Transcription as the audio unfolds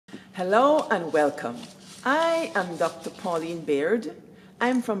Hello and welcome. I am Dr. Pauline Baird.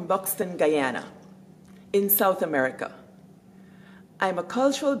 I'm from Buxton, Guyana, in South America. I'm a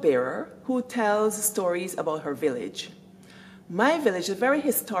cultural bearer who tells stories about her village. My village is a very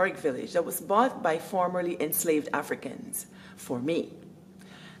historic village that was bought by formerly enslaved Africans for me.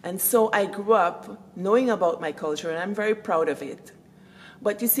 And so I grew up knowing about my culture, and I'm very proud of it.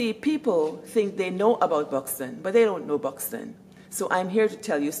 But you see, people think they know about Buxton, but they don't know Buxton. So I'm here to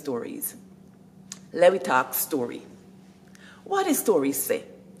tell you stories. Let me talk story. What do stories say?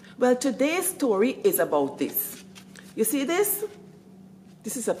 Well, today's story is about this. You see this?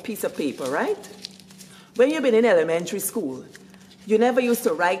 This is a piece of paper, right? When you've been in elementary school, you never used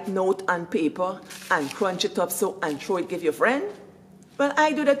to write note on paper and crunch it up so and throw it, give your friend? Well,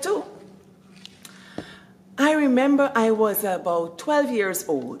 I do that too. I remember I was about 12 years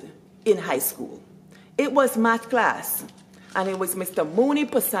old in high school. It was math class, and it was Mr. Mooney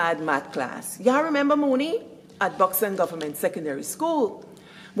Prasad math class. Y'all remember Mooney at Buxton Government Secondary School?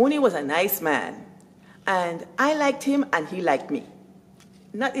 Mooney was a nice man, and I liked him and he liked me.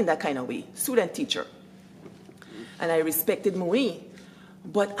 Not in that kind of way, student teacher. And I respected Mooney,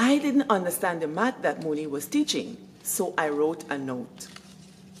 but I didn't understand the math that Mooney was teaching, so I wrote a note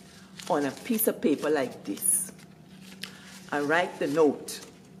on a piece of paper like this. I write the note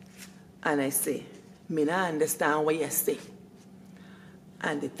and I say, "Me not understand what you say."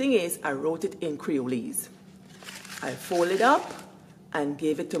 And the thing is, I wrote it in Creolese. I folded it up and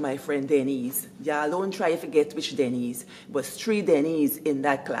gave it to my friend Denise. Y'all don't try to forget which Denise. It was 3 Denise in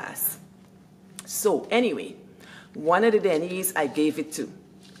that class. So anyway, one of the Denise I gave it to.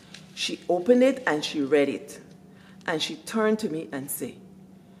 She opened it and she read it. And she turned to me and said,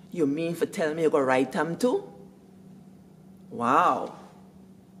 "You mean for tell me you go write them too?" Wow.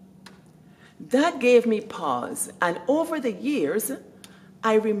 That gave me pause. And over the years,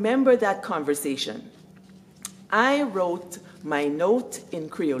 I remember that conversation. I wrote my note in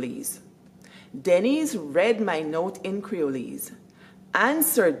Creolese. Denise read my note in Creolese,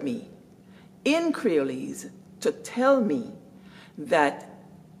 answered me in Creolese to tell me that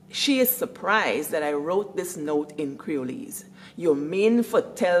she is surprised that I wrote this note in Creolese. "You mean for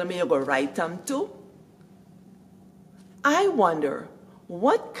tell me you go write them too?" I wonder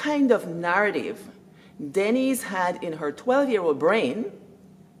what kind of narrative Denise had in her 12-year-old brain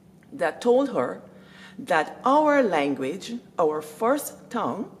that told her that our language, our first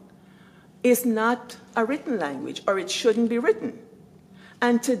tongue, is not a written language, or it shouldn't be written.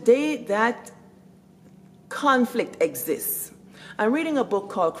 And today that conflict exists. I'm reading a book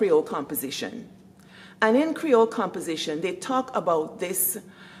called Creole Composition. And in Creole Composition, they talk about this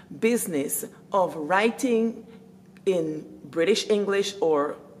business of writing in British English,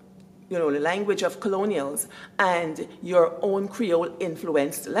 or the language of colonials, and your own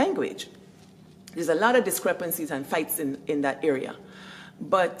Creole-influenced language. There's a lot of discrepancies and fights in that area.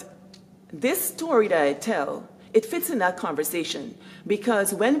 But this story that I tell, it fits in that conversation,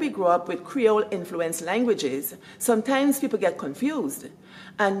 because when we grow up with Creole-influenced languages, sometimes people get confused.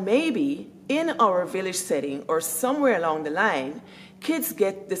 And maybe in our village setting or somewhere along the line, kids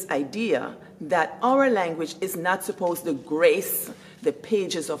get this idea that our language is not supposed to grace the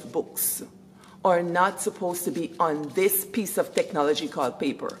pages of books, or not supposed to be on this piece of technology called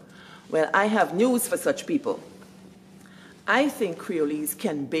paper. Well, I have news for such people. I think Creolese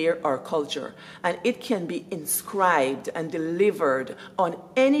can bear our culture, and it can be inscribed and delivered on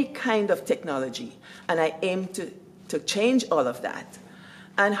any kind of technology. And I aim to change all of that.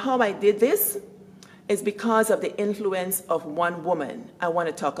 And how I did this is because of the influence of one woman I want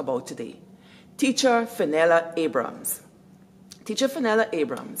to talk about today, Teacher Fenella Abrams. Teacher Fenella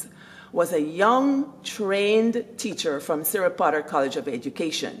Abrams was a young, trained teacher from Sarah Potter College of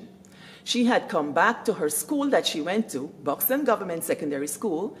Education. She had come back to her school that she went to, Buxton Government Secondary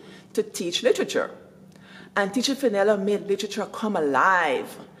School, to teach literature. And Teacher Fenella made literature come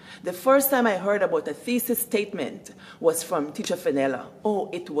alive. The first time I heard about a thesis statement was from Teacher Fenella. Oh,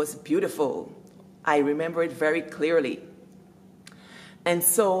 it was beautiful. I remember it very clearly. And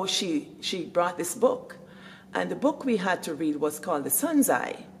so she brought this book. And the book we had to read was called The Sun's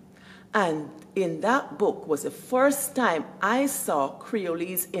Eye. And in that book was the first time I saw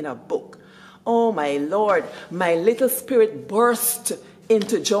Creolese in a book. Oh my Lord, my little spirit burst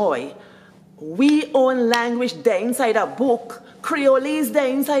into joy. We own language there inside a book. Creolese there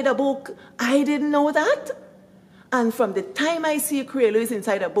inside a book. I didn't know that. And from the time I see Creolese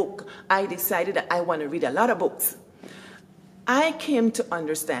inside a book, I decided that I want to read a lot of books. I came to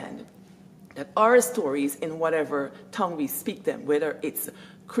understand that our stories, in whatever tongue we speak them, whether it's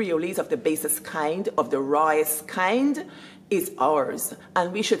Creolese of the basest kind, of the rawest kind, is ours,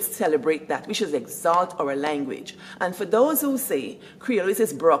 and we should celebrate that. We should exalt our language. And for those who say Creolese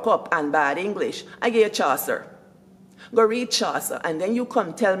is broke up and bad English, I give you Chaucer. Go read Chaucer, and then you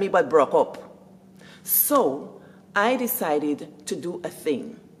come tell me what broke up. So I decided to do a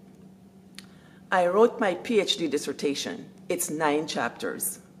thing. I wrote my PhD dissertation. It's 9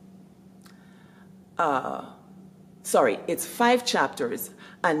 chapters. It's 5 chapters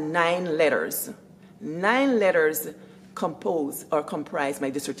and 9 letters. 9 letters comprise my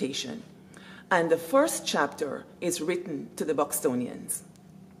dissertation. And the first chapter is written to the Buxtonians.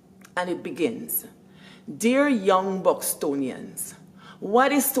 And it begins, "Dear young Buxtonians, what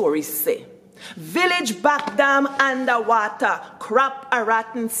does story say? Village back dam underwater, crop a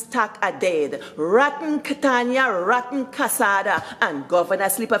rotten stack a dead, rotten Catania, rotten Casada, and governor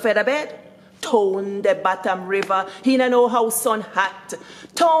sleep a feather bed? Town the bottom river in an old house on hot.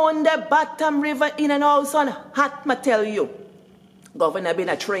 Town the bottom river in an house on hot, ma tell you. Governor been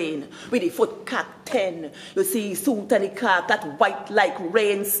a train with the foot cap 10. You see suit and the car that white like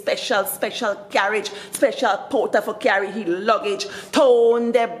rain. Special carriage, special porter for carry his luggage.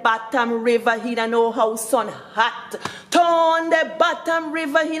 Town the bottom river in an old house on hot. Town the bottom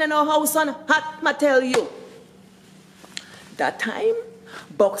river in an old house on hot, ma tell you." That time,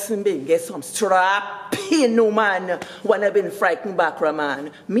 boxing been get some strapping no man when I been frightened back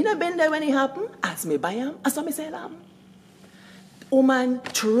man. Me not been there when it happen, as me buy him, as me sell him. Woman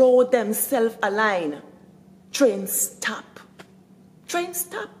throw themselves a line. Train stop. Train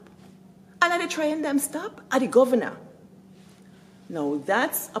stop. And at the train them stop at the governor. Now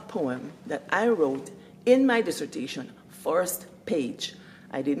that's a poem that I wrote in my dissertation, first page.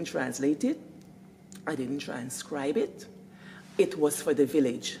 I didn't translate it. I didn't transcribe it. It was for the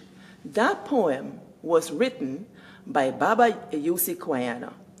village. That poem was written by Baba Yusi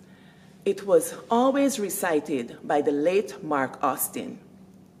Kwayana. It was always recited by the late Mark Austin.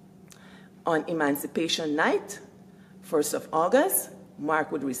 On Emancipation Night, 1st of August,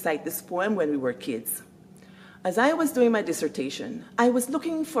 Mark would recite this poem when we were kids. As I was doing my dissertation, I was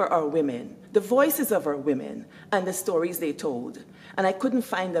looking for our women, the voices of our women, and the stories they told, and I couldn't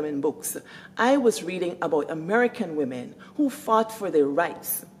find them in books. I was reading about American women who fought for their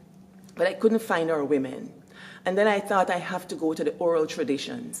rights, but I couldn't find our women. And then I thought I have to go to the oral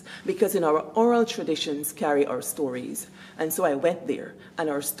traditions, because in our oral traditions carry our stories. And so I went there, and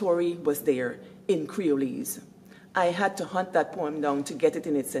our story was there in Creolese. I had to hunt that poem down to get it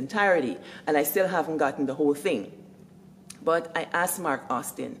in its entirety, and I still haven't gotten the whole thing. But I asked Mark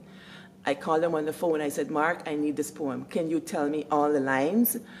Austin. I called him on the phone. I said, "Mark, I need this poem. Can you tell me all the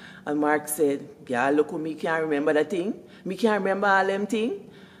lines?" And Mark said, "Yeah, look, me can't remember that thing. Me can't remember all them thing."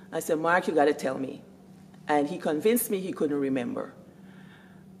 I said, "Mark, you got to tell me." And he convinced me he couldn't remember.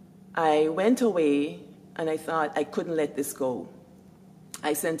 I went away, and I thought I couldn't let this go.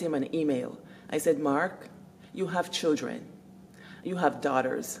 I sent him an email. I said, "Mark, you have children. You have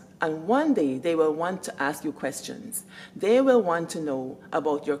daughters. And one day they will want to ask you questions. They will want to know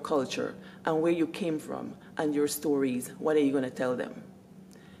about your culture and where you came from and your stories. What are you going to tell them?"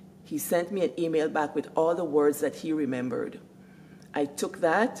 He sent me an email back with all the words that he remembered. I took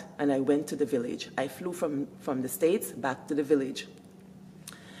that and I went to the village. I flew from the States back to the village.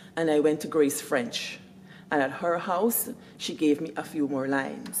 And I went to Grace French. And at her house, she gave me a few more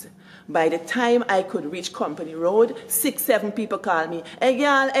lines. By the time I could reach Company Road, 6, 7 people called me. Hey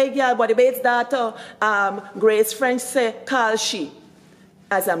girl, what about that? Grace French said, call she.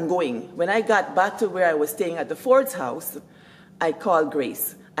 As I'm going. When I got back to where I was staying at the Ford's house, I called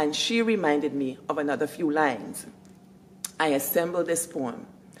Grace. And she reminded me of another few lines. I assembled this poem.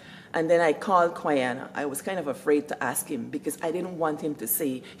 And then I called Kwayana. I was kind of afraid to ask him because I didn't want him to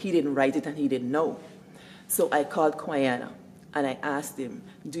say he didn't write it and he didn't know. So I called Kwayana and I asked him,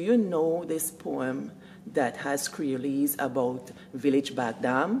 "Do you know this poem that has Creolese about village back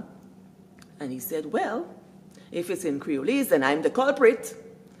dam?" And he said, "Well, if it's in Creolese, then I'm the culprit."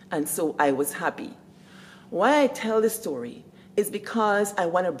 And so I was happy. Why I tell this story is because I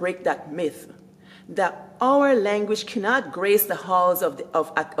want to break that myth that our language cannot grace the halls of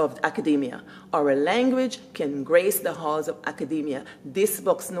academia. Our language can grace the halls of academia. This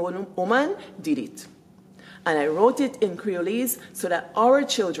Buxtonian woman did it. And I wrote it in Creolese so that our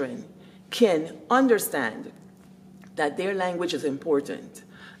children can understand that their language is important.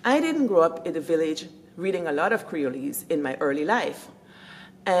 I didn't grow up in the village reading a lot of Creolese in my early life.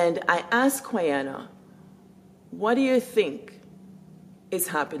 And I asked Kwayana, "What do you think is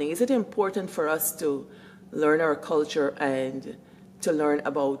happening? Is it important for us to learn our culture and to learn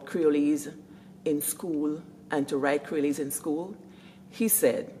about Creolese in school and to write Creolese in school?" He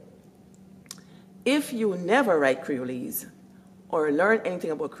said, "If you never write Creolese, or learn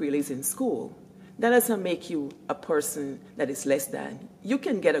anything about Creolese in school, that doesn't make you a person that is less than. You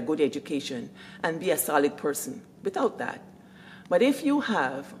can get a good education and be a solid person without that. But if you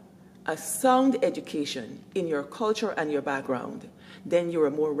have a sound education in your culture and your background, then you're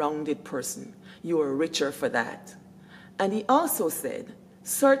a more rounded person. You are richer for that. And he also said,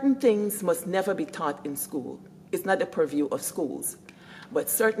 certain things must never be taught in school. It's not the purview of schools, but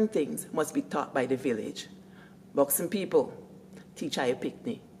certain things must be taught by the village. Boxing people, teach I a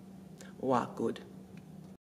picnic. Walk good.